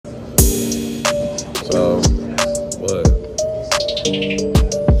So, what?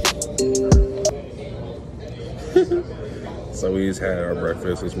 So we just had our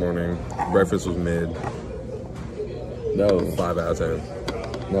breakfast this morning. Breakfast was mid. No. 5 out of 10.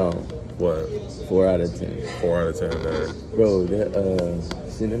 No. What? 4 out of 10. 4 out of 10. There. Bro, the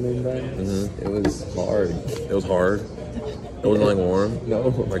cinnamon bun, it was hard. It was hard. It wasn't like warm. No.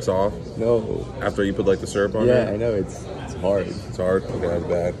 Like soft. No. After you put like the syrup on Yeah, it. I know, it's hard. It's hard. Okay, that's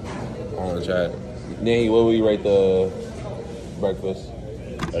bad. On the chat. Nanny, what would you rate the breakfast?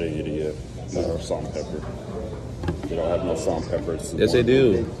 I didn't get it yet. No salt and pepper. They don't have no salt and pepper. Yes, they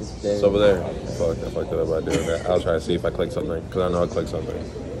do. It's over there. I fucked it up by doing that. I'll try to see if I click something because I know I clicked something.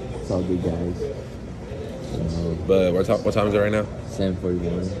 It's all good, guys. But what time is it right now?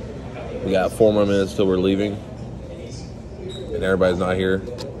 7:41. We got 4 more minutes till we're leaving, and everybody's not here.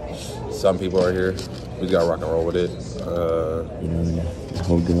 Some people are here. We just gotta rock and roll with it. You know, the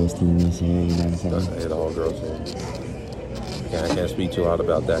whole girls team is here, you know what I'm saying? Hey, the whole girls team. I can't speak too loud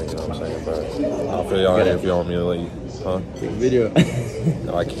about that, you know what I'm saying? But I'll feel y'all here if y'all want me to leave. Huh? Video.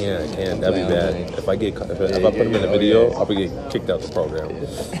 No, I can't. That'd be bad. If I put them in a video, I'll be getting kicked out the program.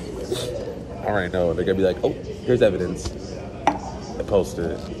 I already know. They're gonna be like, oh, here's evidence. I posted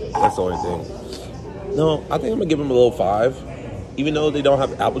it. That's the only thing. No, I think I'm gonna give them a little 5. Even though they don't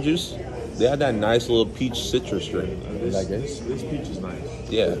have apple juice, they had that nice little peach citrus drink. This peach is nice.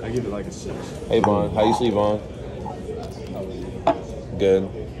 Yeah. I give it like a 6. Hey Vaughn, how you sleep, Vaughn? Good.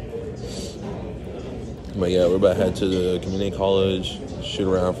 But yeah, we're about to head to the community college, shoot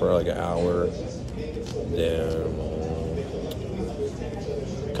around for like an hour, then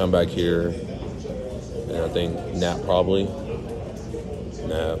come back here, and I think nap,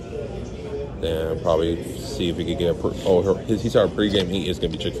 then probably see if we could get he's our pregame eat is gonna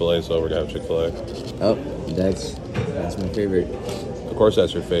be Chick-fil-A, so we're gonna have Chick-fil-A. Oh, that's my favorite. Of course,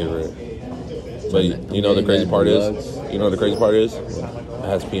 that's your favorite. But you know the crazy part is, it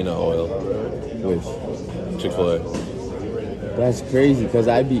has peanut oil. With Chick-fil-A. That's crazy, because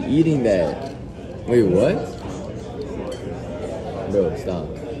I be eating that. Wait, what? Bro, stop.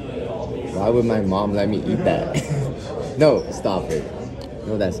 Why would my mom let me eat that? No, stop it.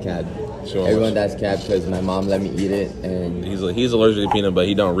 No, that's cap. Sure. Everyone, that's cap, because my mom let me eat it, and He's allergic to peanut, but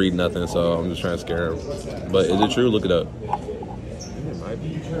he don't read nothing, so I'm just trying to scare him. But is it true? Look it up.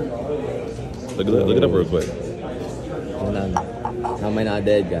 Look it up real quick. hold on. How am I not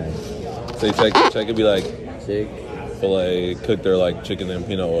dead, guys? So check it be like Chick-fil-A cooked their like chicken in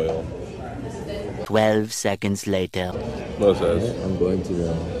peanut oil. 12 seconds later. What it says? I'm going to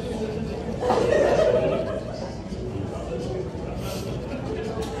the...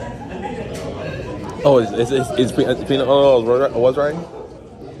 Oh, it's peanut oil. Was right?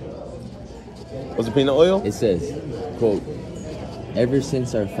 Was it peanut oil? It says, quote, ever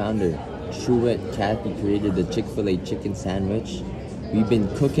since our founder, Truett Cathy, created the Chick-fil-A chicken sandwich, we've been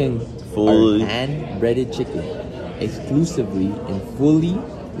cooking our hand-breaded chicken exclusively in fully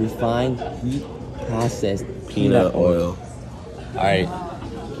refined, heat-processed peanut oil. All right.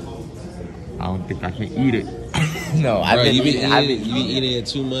 I don't think I can eat it. No, You be eating it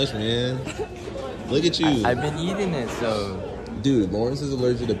too much, man. Look at you. I've been eating it, so... Dude, Lawrence is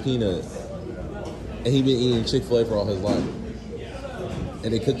allergic to peanut, and he been eating Chick-fil-A for all his life.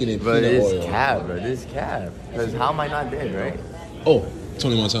 And they cook it in peanut oil. This cab, bro. This cab. Because how am I not dead, right? Oh,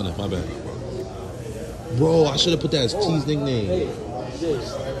 Tony Montana. My bad. Bro, I should have put that as T's nickname.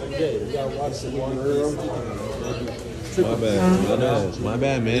 My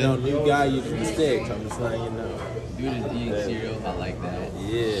bad, man. New guy, you can mistake. I'm just letting you know. Dude is eating cereal. I like that.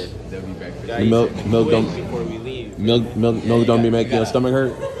 Yeah. That'll be breakfast. Guy, Milk don't before we leave. milk don't be making your stomach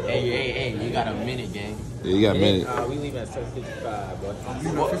hurt. Hey, you got a minute, gang. Yeah, you got a minute. We leave at 7:55, boy.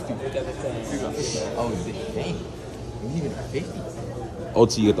 Oh, dang. We leaving at 50.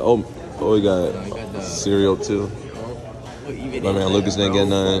 OT, you got the you You got got the... cereal too. My man Lucas didn't get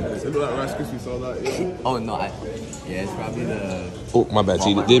none. Oh, no. Yeah, it's probably the... Oh, my bad.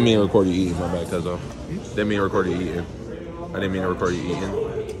 T. Didn't mean to record you eating. My bad, cuzzo. Didn't mean to record you eating. I didn't mean to record you eating.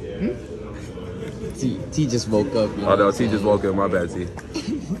 T just woke up. You know Oh no, T just woke up. My bad, T.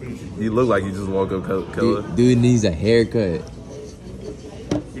 You look like you just woke up, killer. Dude needs a haircut.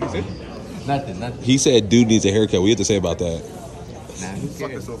 Nothing. He said, "Dude needs a haircut." We have to say about that. Nah, who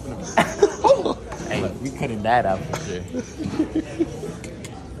cares? Hey, we cutting that out for sure.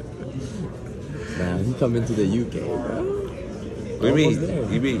 Nah, he coming to the UK, bro. What do you mean? There.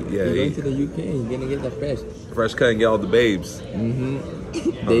 You mean, yeah, He's going to the UK. He's gonna get the fresh cut and get all the babes.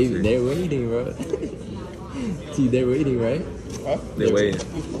 They're waiting, bro. T, they're waiting, right? Huh? They're waiting.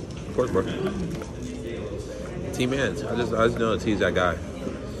 Of course, bro. T-Mans. I just know T's that guy.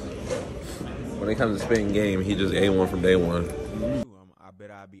 When it comes to spitting game, he just A1 from day one. I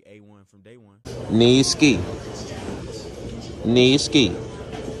bet I'll be A1 from day one. Knee-ski.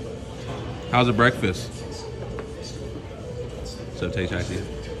 How's the breakfast? What's up, Tay-Chachi?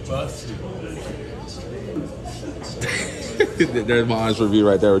 There's my honest review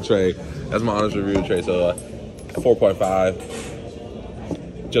right there with Trey. That's my honest review with Trey. So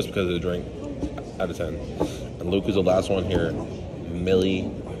 4.5, just because of the drink, out of 10. And Luke is the last one here.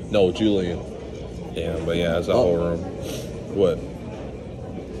 Julian. Damn, but yeah, it's a whole room. What?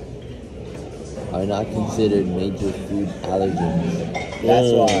 Are not considered major food allergens.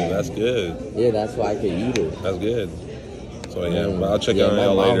 That's why. That's good. Yeah, that's why I could eat it. That's good. So yeah, but I'll check Yeah, on my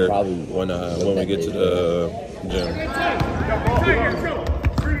y'all mom later probably when we get to the gym.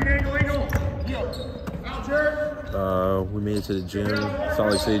 We made it to the gym.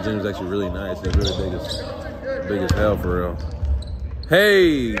 Salt Lake City gym is actually really nice. It's really big as hell for real.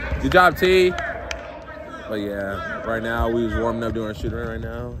 Hey, good job, T. But yeah, right now we was warming up doing our shooting right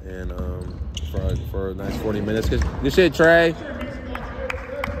now, and for a nice 40 minutes. Good shit, Trey. All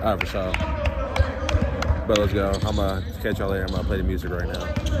right, for sure. But let's go. I'm gonna catch y'all later. I'm gonna play the music right now.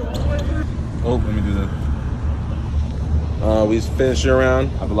 Oh, let me do that. We just finished your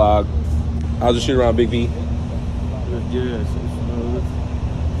round. I vlog. How's the shoot around, Big B? It was good.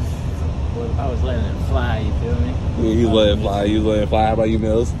 I was letting it fly, you feel me? Yeah, you let it fly. How about you,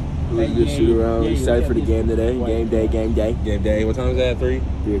 Mills? It was a good shoot around. Excited for the game today. Game day. Game day. What time is that? 3?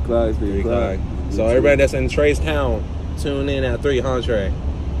 3 o'clock. 3 o'clock. So everybody that's in Trey's town, tune in at 3, huh, Trey?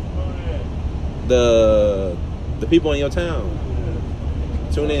 The people in your town.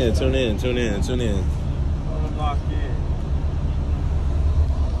 Tune in.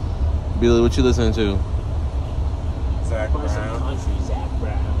 Billy, what you listening to? Zach Brown.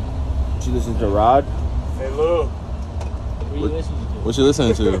 Did you listen to Rod? Hey, Lou. What you listening to? What you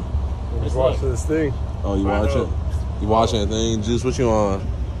listening to? Just watching this thing. Oh, you watching? You watching a thing? Juice, what you on?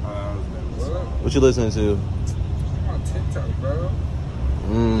 What you listening to? I'm on TikTok, bro.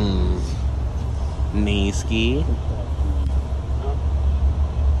 Knee-ski.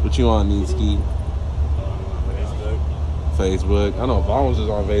 What you on, Knee-ski? Facebook. I know Vaughn was just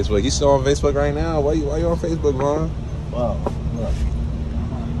on Facebook. You still on Facebook right now? Why you on Facebook, Vaughn? Well, look. I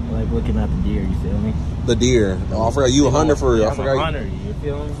like looking at the deer, you feel me? The deer. Oh, I forgot you a hunter for real. I I'm forgot a hunter, you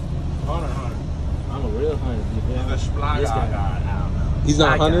feel me? Hunter. I'm a real hunter, you feel me? This guy, I don't know. He's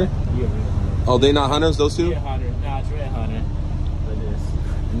not a hunter? You're a real hunter. Oh, they not hunters, those two? You're a hunter. Nah, it's red hunter. But this.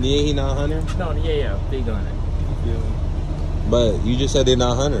 Yeah, he not a hunter? No, yeah, big hunter. You feel me? But you just said they're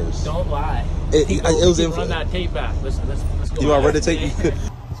not hunters. Don't lie. It was run that tape back. Let's go. You want ready to take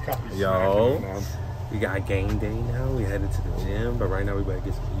Yo, we got game day now. We headed to the gym, but right now we better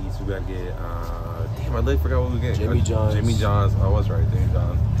get some eats. We better get damn, I literally forgot what we get. Jimmy John's. Jimmy John's. Oh, I was right, Jimmy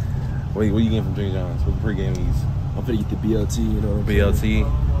John's. What are you getting from Jimmy John's? What the pregame eats? I'm gonna eat the BLT, you know. BLT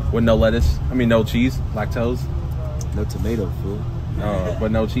with no lettuce. I mean no cheese, lactose. No tomato, fool.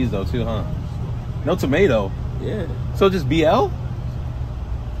 But no cheese though too, huh? No tomato. Yeah. So just BL?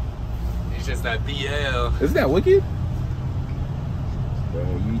 It's just that BL. Isn't that wicked? Bro,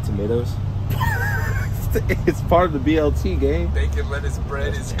 you eat tomatoes? It's part of the BLT game. Bacon, lettuce,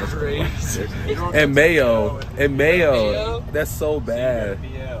 bread is crazy. And mayo. That's so bad.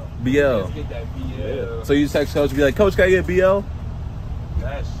 BL. Let's get that BL. So you text coach and be like, Coach, can I get BL?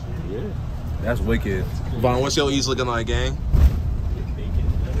 That shit. Yeah. That's wicked. Vaughn, what's your eats looking like, gang? Bacon,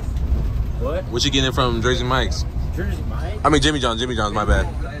 lettuce. What? What you getting from Jersey Mike's? Jersey Mike? I mean Jimmy John's, my bad.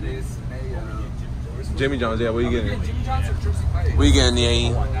 Lettuce, mayo. Jimmy John's, yeah, what you getting? Jimmy John's or Jersey Mike? What you getting,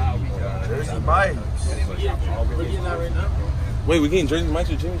 yeah? Jersey Mike. We're getting that right now. Wait, we getting Jersey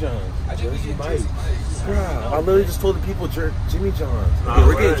Mike's or Jimmy John's? Jersey Mike. I literally just told the people Jimmy John's. Okay,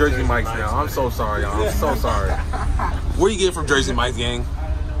 we're getting Jersey Mike's now. I'm so sorry, y'all. I'm so sorry. What you getting from Jersey Mike's, gang?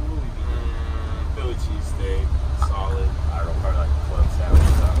 Philly cheesesteak, solid. I don't know, probably like a club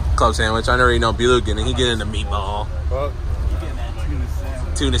sandwich. Club sandwich. I already know B-Luke getting it. He getting the meatball. You getting that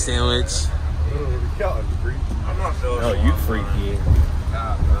Tuna sandwich. I'm not feeling Oh, you freaky.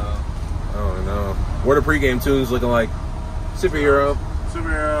 Nah, bro. Oh, no. What are pregame tunes looking like? Superhero.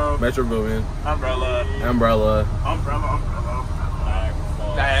 Metro Boomin. Umbrella.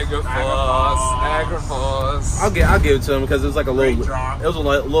 Niagara Falls. I'll give it to him because it's like a little. drop. It was a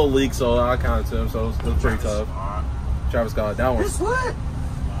little leak, so I counted to him. So it was pretty tough. Travis Scott, that one.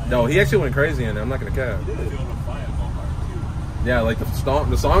 No, he actually went crazy in it. I'm not gonna cap. Yeah, like the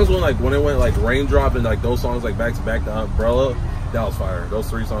songs when it went like Raindrop and like those songs like back to back, the Umbrella, that was fire. Those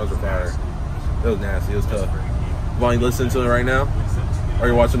 3 songs were fire. It was nasty. It was tough. Vaughn, you listening to it right now? Are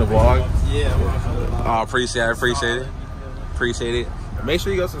you watching the vlog? Yeah, I'm watching the vlog. Oh, appreciate it. Make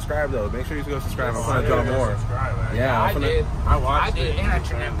sure you go subscribe though. Make sure you go subscribe. I'm gonna drop more. Yeah, I did. I did, and I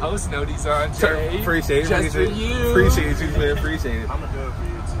turned post notice on. Jay. Appreciate it. Just for you. Appreciate you, man. Appreciate it. I'm gonna do it for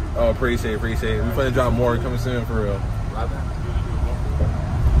you too. Oh, appreciate it. We're gonna drop more coming soon for real.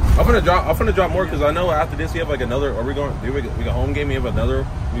 I'm gonna drop more because I know after this we have like another. Are we going? We got home game. We have another.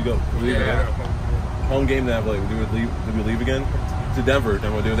 We leave again. Home game. Then like do we leave again to Denver?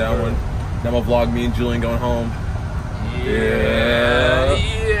 Then we'll do that one. Then we'll vlog me and Julian going home. Yeah.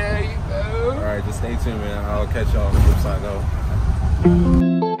 You know. All right, just stay tuned, man. I'll catch y'all on the flip side though.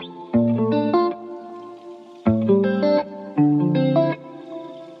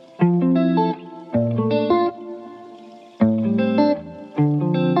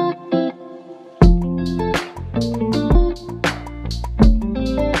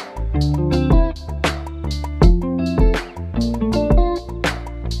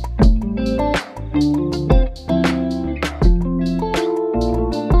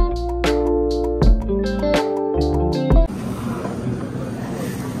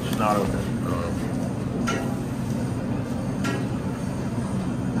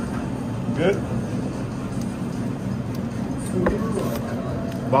 Good?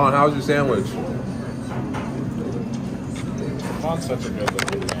 Vaughn, how's your sandwich? Vaughn's such a good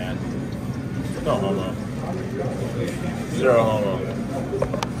looking man. No homo. Zero homo.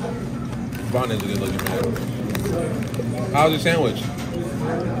 Vaughn is a good looking man. How's your sandwich?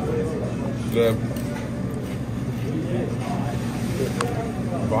 Good.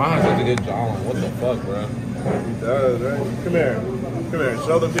 Vaughn has such a good jawline. What the fuck, bro? He does, right? Come here.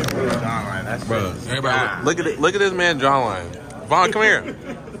 Show the people his jawline. That's Bro, everybody, look at this man jawline. Vaughn, come here.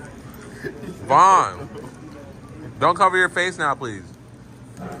 Vaughn, don't cover your face now, please.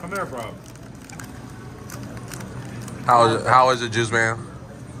 Come here, bro. How is it, Juice Man?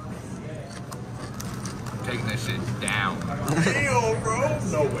 Taking that shit down. Damn, bro.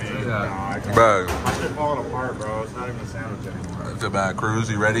 No way. Nah, Bro, my shit falling apart, bro. It's not even a sandwich anymore. it's a bad cruise.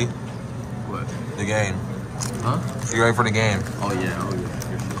 You ready? What? The game. Huh? You ready for the game? Oh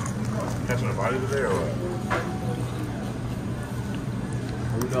yeah. Catching a body today or what?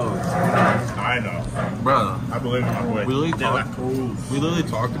 Who knows? I know. Bro, I believe in my boy. we literally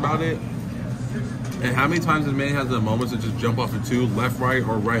talked about it. And how many times this man has the moments to just jump off the two, left, right,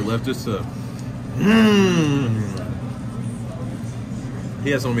 or right, left, just to. He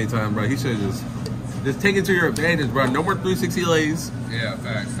has so many times, bro. He should just take it to your advantage, bro. No more 360 lays. Yeah,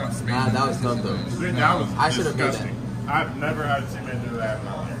 facts. Stop spamming. Nah, that was dumb though. That was I should have made that. disgusting. I've never had a teammate do that.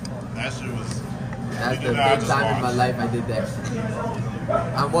 That shit was. That's the I third just time in my watched. life I did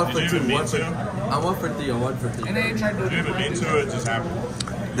that. I'm 1 for Did you 2. even need to? I'm 1 for 3. I'm 1 for 3. And they tried to You didn't even need to. It just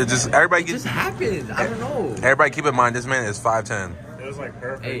happened. Everybody It just happened. I don't know. Everybody keep in mind this man is 5'10". It was like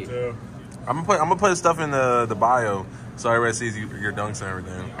perfect Hey. too. I'm gonna put his stuff in the bio so everybody sees your dunks and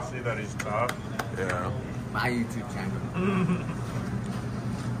everything. See that he's tough. Yeah. My YouTube channel.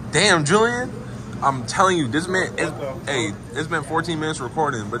 Damn, Julian. I'm telling you, this man is. Hey, it's been 14 minutes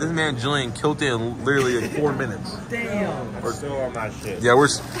recording, but this man Julian killed it in literally in 4 minutes. Damn. We're still on that shit. Yeah,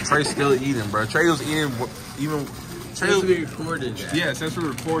 Trey's still eating, bro. Trey was eating even. Trey we recorded that. Yeah, since we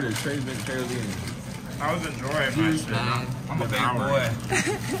recorded, Trey was eating. I was enjoying my Juice, shit. man. I'm a big boy.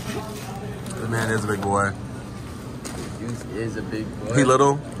 This man is a big boy. Juice is a big boy. He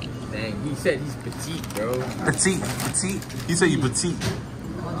little. Dang, he said he's petite, bro. Petite. He said you petite.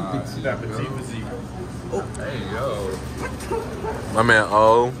 That petite physique. Hey, yo. My man,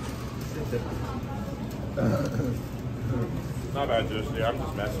 oh. Not bad, Juice. Yeah, I'm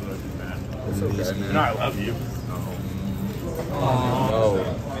just messing with you, man. It's okay, You know I love you. Oh.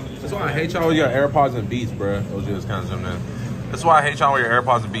 That's why I hate y'all with your AirPods and Beats, bro. It was just kind of something. That's why I hate y'all with your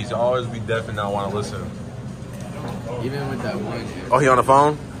AirPods and Beats. Y'all always be deaf and not want to listen. Even with that one. Oh, he on the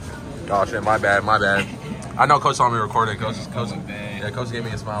phone? Oh shit, my bad. I know Coach saw me recording. Coach gave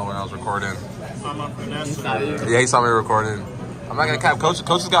me a smile when I was recording. Yeah, he saw me recording. I'm not gonna cap. Coach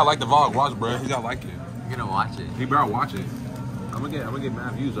has gotta like the vlog. Watch, bro. He gotta like it. You're gonna watch it. He better watch it. I'm gonna get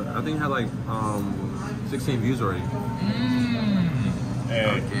mad views. I think he had like 16 views already. Hey,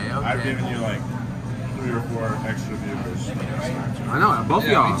 Okay. I've given you like 3 or 4 extra viewers. I know, both of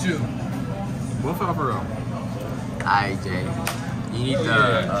y'all. Me too. Both of y'all for real. Alright, Jay. You need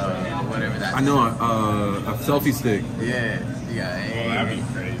the whatever that. I know a selfie stick. Yeah. Yeah. Oh, Hey. that'd be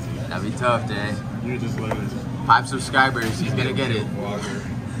crazy. That'd be tough, Jay. You just literally 5 subscribers. He's gonna get it.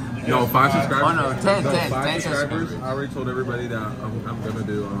 Yo, 5 subscribers. Oh no, 10 subscribers. subscribers. I already told everybody that I'm gonna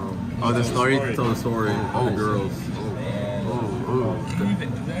do. Oh, the story. Tell the story of the girls. Oh.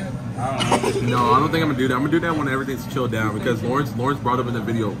 No, I don't think I'm gonna do that. I'm gonna do that when everything's chilled down because Lawrence brought up in the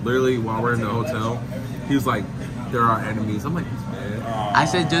video literally while we're in the hotel. He was like, "There are enemies." I'm like, "Man." I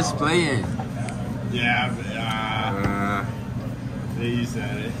said just play it. Yeah, you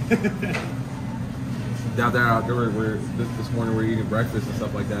said it. Down there, this morning we're eating breakfast and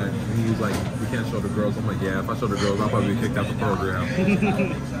stuff like that, and he was like, "We can't show the girls." I'm like, "Yeah, if I show the girls, I'll probably be kicked out the program."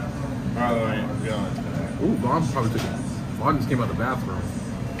 By the way, be honest. Ooh, Vaughn just came out the bathroom.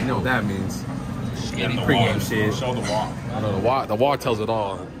 You know what that means? Get the Pre-game walk. shit. Show the walk. I know the walk tells it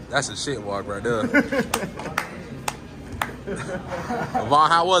all. That's a shit walk right there. Vaughn,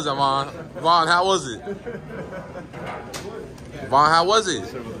 how was it, Vaughn? Vaughn, how was it? Vaughn, how was it?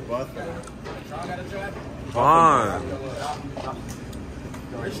 Vaughn.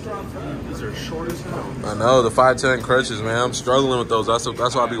 These are short as hell. I know, the 5'10" crutches, man. I'm struggling with those. That's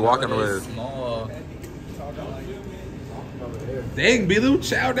what I be walking with. Dang, B-Lou,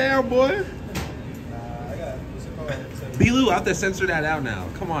 chow down, boy. B-Lou, I have to censor that out now.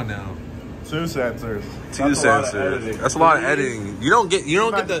 Come on now. 2 sensors. Two sensors. That's a lot of editing. You don't get the.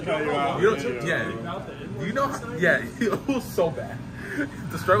 You know. Yeah, it was so bad.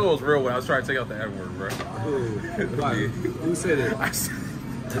 The struggle was real when I was trying to take out the N word, bro. Who said it?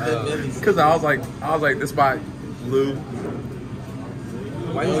 Because I was like, this by Lou.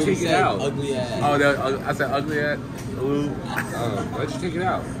 Why did you take it out? Ugly ass. Oh, I said ugly ass. Lou. Why'd you take it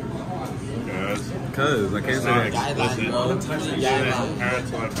out? Because I can't say that. Guidelines.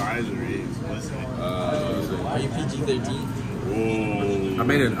 Parental advisory. Are you PG-13? Whoa. I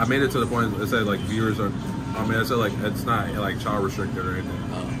made it to the point it said like viewers are. I mean, I said like it's not like child restricted or anything.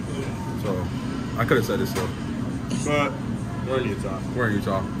 So I could have said it still. But we're in Utah. We're in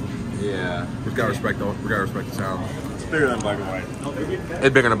Utah. Yeah. We gotta respect the sound. It's bigger than black and white.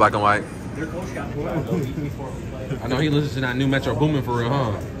 It's bigger than black and white. I know he listens to that new Metro Boomin for real,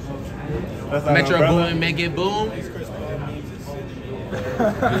 huh? Metro Boomin, make it boom. You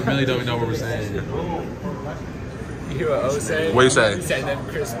really don't know what we're saying. You hear what O said? What do you say? He said them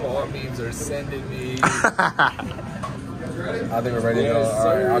Chris Paul memes are sending me. I think we're ready to go. All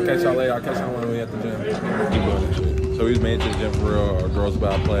right, I'll catch y'all later. I'll catch y'all when we at the gym. Keep doing this shit. So we just made it to the gym for real. Our girls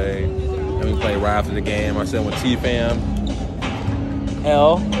about to play. And we play right after the game. I sitting with T-Fam.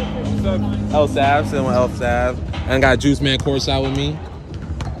 L Sav. Sitting with L Sav. And I got Juice Man courtside with me.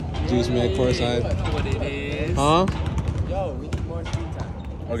 Juice Man courtside. What it is? Huh? Yo, we need more screen time.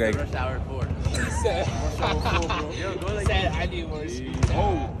 Okay. Rush hour 4. Said I need more screen time.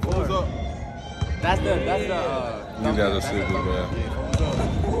 Oh, what's up? That's the You guys are stupid, man.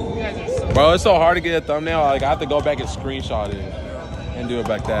 Bro, it's so hard to get a thumbnail. Like I have to go back and screenshot it and do it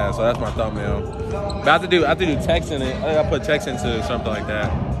back there. So that's my thumbnail. But I have to do text in it. I gotta put text into something like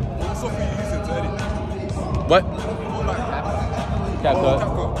that. What?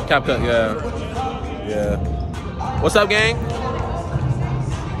 CapCut, yeah. What's up, gang?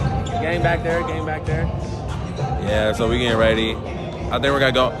 Gang back there. Yeah, so we getting ready. I think we're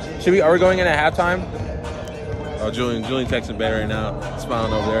gonna go. Are we going in at halftime? Oh, Julian texting Ben right now,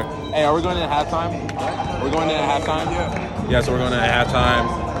 smiling over there. Hey, are we going in at halftime? We're going in at halftime? Yeah, so we're going in at halftime.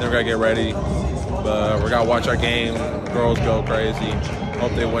 Then we're gonna get ready. But we're gonna watch our game. Girls go crazy.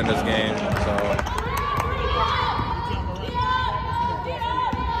 Hope they win this game. So.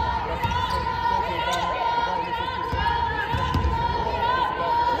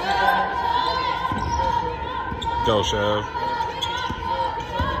 Go, Chev.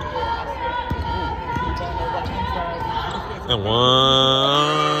 And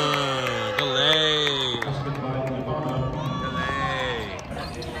one. Good leg.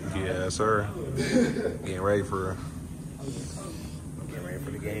 Yes, sir. Getting ready for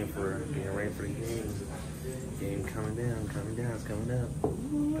the game. Game coming down, it's coming up.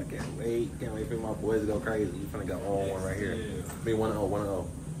 Ooh, I can't wait for my boys to go crazy. You finna go 0-1 right here. Be 1-0.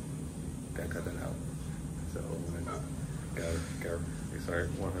 Gotta cut that out. So, go. Sorry,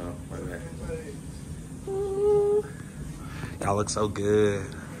 1-0. Right there. Ooh. Y'all look so good.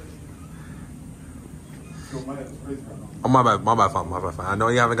 Oh, my bad, fine. I know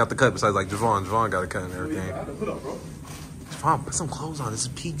you haven't got the cut besides like Javon. Javon got a cut and everything. Javon, put some clothes on. This is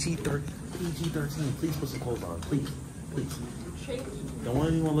PG-13. Please put some clothes on. Please. Don't want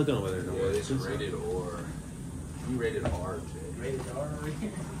anyone looking over there. Yeah, this is rated R. You rated R, Jay. Rated R.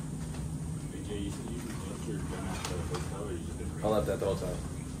 I left that the whole time.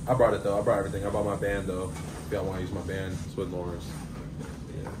 I brought it though. I brought everything. I brought my band though. If y'all want to use my band, it's with Lawrence.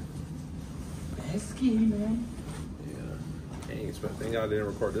 Yeah. Pesky, man. Yeah. Dang, thank God I didn't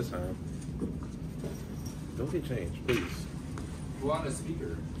record this time. Don't get changed, please. Who on the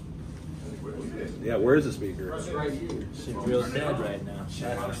speaker? Yeah, where's the speaker? Right here. She's real sad right now.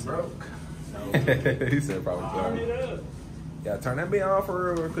 She's broke. He said probably so. Yeah, turn that beat on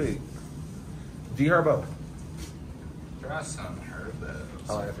for real quick. G Herbo. Try some Herbo.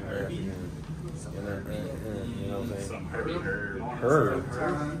 Holla at her. You know what I'm saying?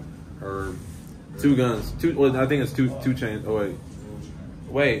 Herb. Two guns. Well, I think it's two chains. Oh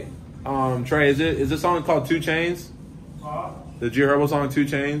wait. Trey, is this song called 2 Chains? The G Herbo song 2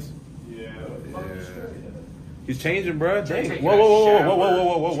 Chains? Yeah. He's changing, bro. Dang.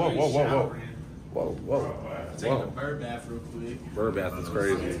 Whoa. Take a bird bath real quick. Bird bath is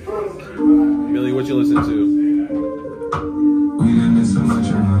crazy. Billy, what you listen to?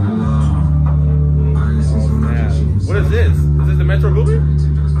 What is this? Is this the Metro Boomin?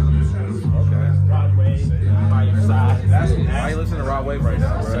 Okay. Rod Wave by your side. Why you listening to Rod Wave right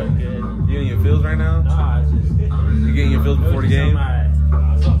now, bro? So good. You getting your feels right now? Nah, it's just. You getting your feels before the game?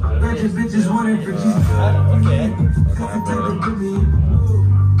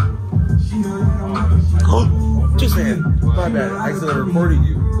 Juice Man, my bad. I accidentally recorded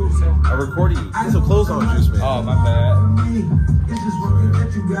you. I recorded you. Put some clothes on, Juice Man. Oh, my bad.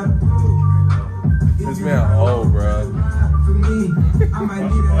 This man, oh, bro.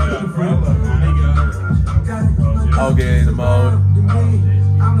 I'll get in the mode.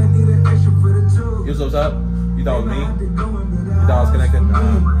 Here's what's up. You thought it was me? You thought I was connected?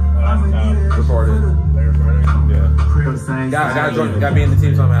 Nah. Recorded. Yeah. Gotta be in the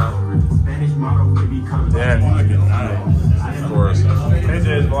team somehow. Yeah. Of course.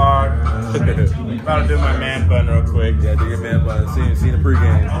 KJ's vlog. About to do my man bun real quick. Yeah, do your man bun. See the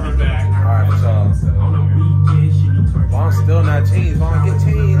pregame. Alright, for sure. Vaughn's still not changed. Vaughn, get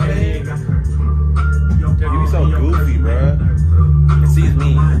changed, man. You be so goofy, bruh. It sees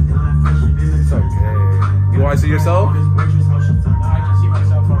me. It's okay. You want to see yourself? I can see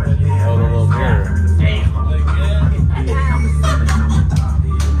myself already. Oh, the little mirror.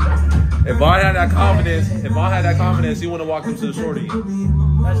 If Vaughn had that confidence, he wouldn't have walked up to the shorty.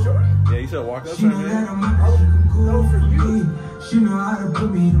 That's short. Yeah, you should have walked up to him, man. No, for you. I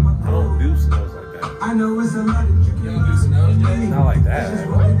don't do snows like that. I know it's a lot that you don't do snows, Jay? Not like that.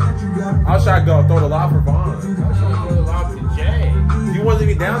 I'll try to go throw the lob for Vaughn. I was trying to throw the lob to Jay. You wasn't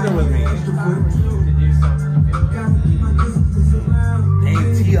even down there with me.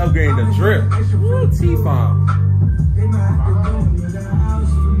 Ain't T upgrading the drip. Woo, T-Fom.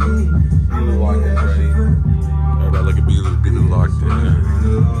 Be locked in, ready. Everybody look at be locked in.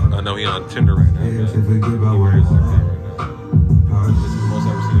 I know he on Tinder right now. He wears like that right now. This is the most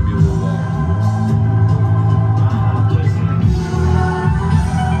I've ever seen him be locked.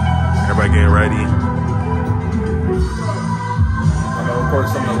 Everybody getting ready. I'm gonna record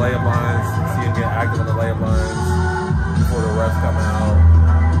some of the layup lines, see him get active on the layup lines before the refs come out.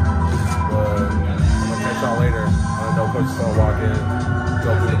 But I'm gonna catch y'all later. I know Coach is gonna walk in, go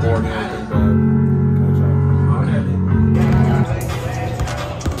through the board and everything, but catch y'all.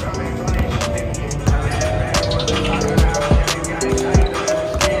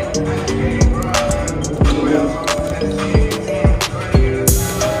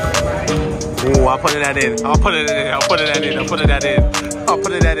 Ooh, I'll put that in. I'm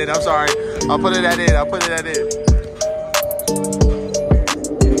sorry. I'll put that in.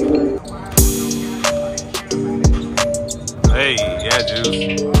 Hey, yeah,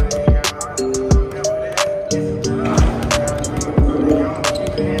 Juice.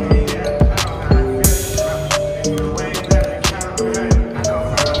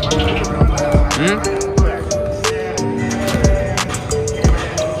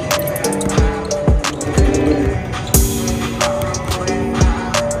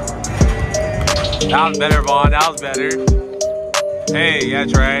 That was better, Vaughn. That was better. Hey, yeah,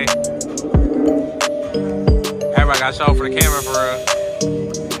 Trey. Everybody got to show for the camera for real.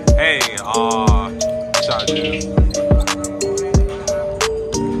 Hey, shot, dude.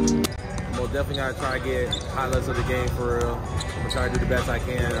 Well, definitely got to try to get highlights of the game for real. I'm going to try to do the best I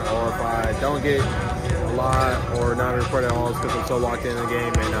can. Or if I don't get a lot or not record at all, it's because I'm so locked in the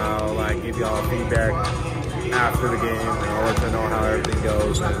game, and I'll like give y'all feedback after the game, and I'll let you know how everything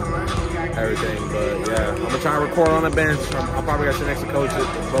goes and everything. But yeah, I'm gonna try to record on the bench. I'll probably got to sit next to coaches,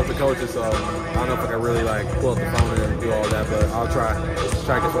 both the coaches, so I don't know if I can really like pull up the phone and do all that, but I'll try to get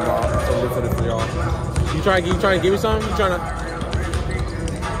some good footage for y'all. You trying to give me something? You trying to?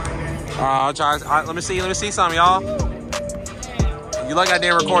 I'll try. Let me see something, y'all. You like I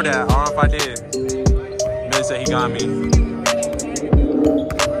didn't record that? I don't know if I did. Millie said he got me.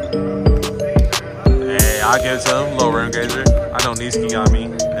 I'll give it to him, little rim gazer. I know Niski got me.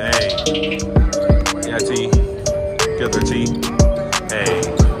 Hey. Yeah, T. Good there, T. Hey.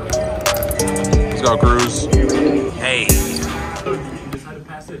 Let's go, Cruz. Hey.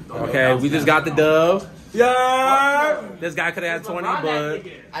 Okay, we just got the dub. Yeah. This guy could have had 20, but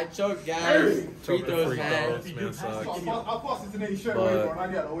I choked, guys. Free choked the throws, free man. throws. Man sucks. I'll pass it to Nate straight But- away, bro. I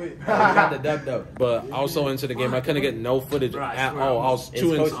got to wait. You got the dub, though. But I was so into the game, I couldn't get no footage at all. I was It's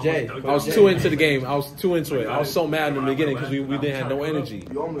too Coach into. J. I was too into the game. I was too into it. I was so mad in the beginning because we didn't have no energy.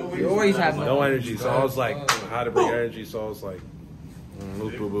 You always have No energy. So I was like, how to bring energy. So I was like,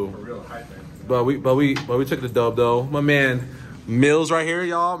 boo boo. But we took the dub though. My man Mills right here,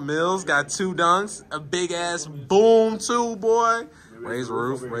 y'all. Mills got 2 dunks, a big ass boom too, boy. Raise the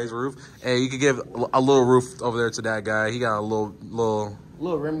roof. Hey, you could give a little roof over there to that guy. He got a little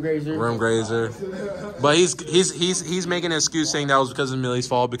rim grazer. But he's making an excuse saying that was because of Millie's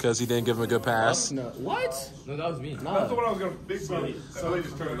fault because he didn't give him a good pass. No. What? No, that was me. That's the one I was going to big Billy. So they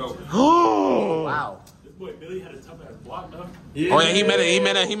just turned it over. Oh Wow. Boy, Billy had a tough ass block, though. yeah, he meant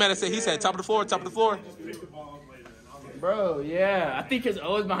it. He said top of the floor. Bro, yeah. I think his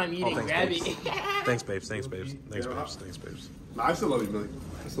O is behind me. He Oh, didn't thanks, grab it. Thanks, babes. Nah, I still love you, Billy.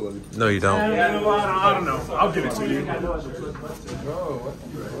 I still love you. No, you don't. Yeah, I don't know. I'll give it to you.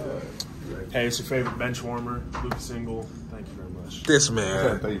 Hey, it's your favorite bench warmer, Luke Single. Thank you very much. This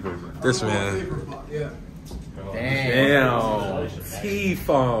man. Damn.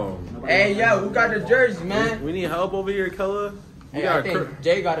 T-Phone. Hey, yo, who got the jersey, man? We need help over here, Kella. Hey, I think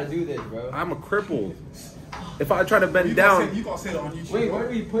Jay got to do this, bro. I'm a cripple. If I try to bend down, You gonna say that on YouTube. Wait, where do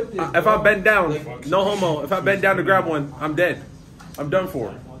we put this? if I bend down, no homo. If I bend down to grab one, I'm dead. I'm done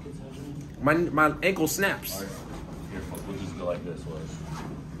for. My ankle snaps. We'll just go like this way.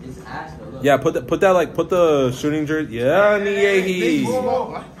 It's ass, though. Look. Yeah, put the shooting jersey. Yeah, Niehi.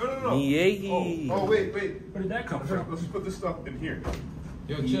 No. Niehi. Oh, wait. Where did that come from? Let's just put this stuff in here.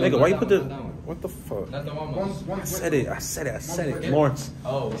 Yo, chill. Nigga, why you Not put that the? one, not that one. What the fuck? Not the one. One. I said it. Lawrence.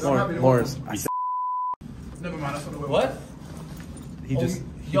 Oh, Lawrence. I said Never mind. That's what. what? he just.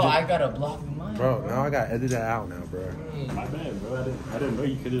 Yo, I got a block mine. Bro, now I gotta edit that out now, bro. My bad, bro. I didn't know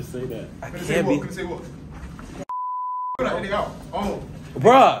you could just say that. I Say can't what? be. Gonna say what? Put that edit out. Oh.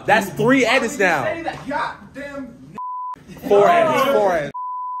 Bruh, that's 3 edits now. Goddamn. 4 edits.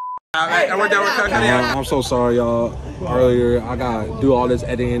 And we're done with cutting out. I'm so sorry, y'all. Earlier, I gotta do all this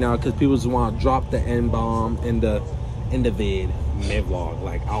editing now because people just want to drop the N-bomb in the mid-vlog.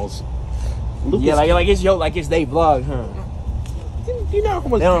 Like, I was... Lucas, Yeah, like it's they vlog, huh? you know how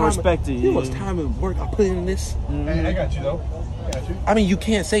much They don't time, respect it. You know how much time and work I put in this? Hey, I got you though. I got you. I mean, you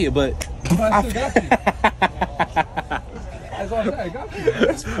can't say it, but... I still got you. That's all I said. I got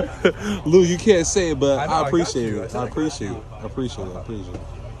you. Lou, you can't say it, but I know, I I appreciate got it. you. I appreciate it.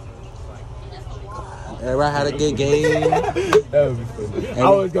 Everybody had a good game. I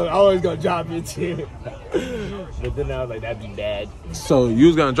was gonna drop it too. But then I was like, that'd be bad. So you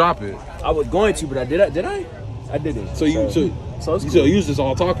was gonna drop it. I was going to, but I didn't. I didn't. So you used this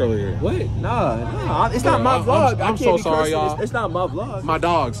all talk earlier. What? Nah. It's not my vlog. I'm so sorry, y'all. It's not my vlog. My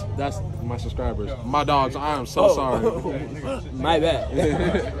dogs. That's my subscribers. My dogs. I am so sorry. My bad.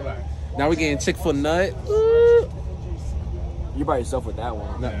 Now we getting Chick-fil Nut. You by yourself with that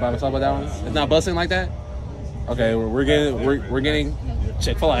one. Not by myself with that one. It's not busting like that. Okay, we're getting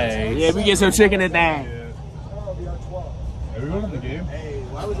Chick-fil-A. Yeah, we get some chicken and that. Everyone in the game.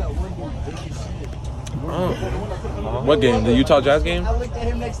 What game? The Utah Jazz game? I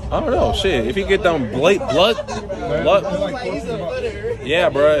don't know. Shit, if he get them blood. Yeah,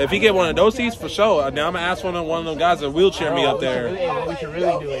 bro. If he get one of those seats, for sure. Now I'm gonna ask one of them guys to wheelchair me up there. What we can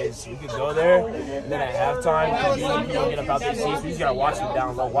really do is we could go there, and then at halftime, because usually people get up out their seats, we just gotta watch it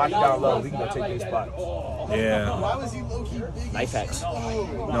down low. We can go take his spot. Yeah. Life hacks.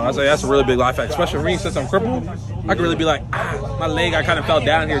 No, I say that's a really big life hack, especially for me since I'm crippled. I can really be like, my leg, I kind of fell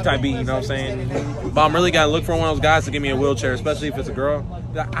down here type beat, you know what I'm saying? But I'm really gotta look for one of those guys to give me a wheelchair, especially if it's a girl.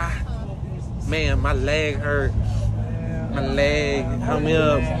 Be like, man, my leg hurt. My leg, help me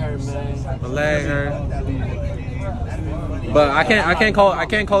up. My leg hurt. But I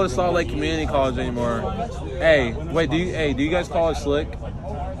can't call it Salt Lake Community College anymore. Hey, wait, do you guys call it Slick?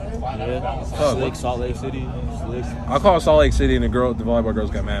 Yeah. Slick, Salt Lake City. Slick. I call it Salt Lake City, and the volleyball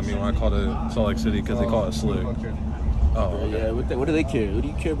girls got mad at me when I called it Salt Lake City because they call it Slick. Oh, okay. Yeah, what do they care? What do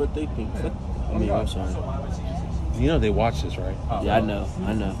you care about they think? I mean, I'm sorry. You know they watch this, right? Yeah, I know.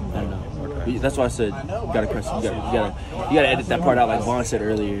 Okay. That's why I said you gotta edit that part out like Vaughn said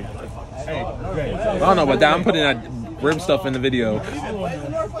earlier. I don't know about that. I'm putting that rim stuff in the video. I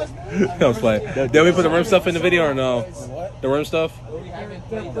was playing. Did we put the rim stuff in the video or no? The rim stuff?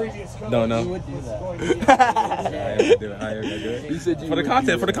 No. You said For the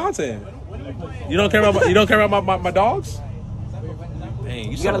content. You don't care about my dogs?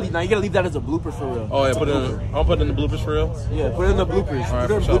 Dang, You gotta leave that as a blooper for real. Oh yeah, I'll put it in the bloopers for real. Yeah, put it in the bloopers. All right,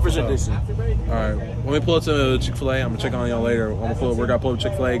 put it in for bloopers sure. edition. All right, when we pull up to Chick-fil-A, I'm gonna check on y'all later. We're gonna pull up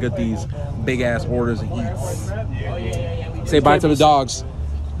Chick-fil-A, get these big ass orders and eat. Say bye to the dogs.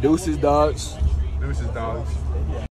 Deuces, dogs. Deuces, dogs.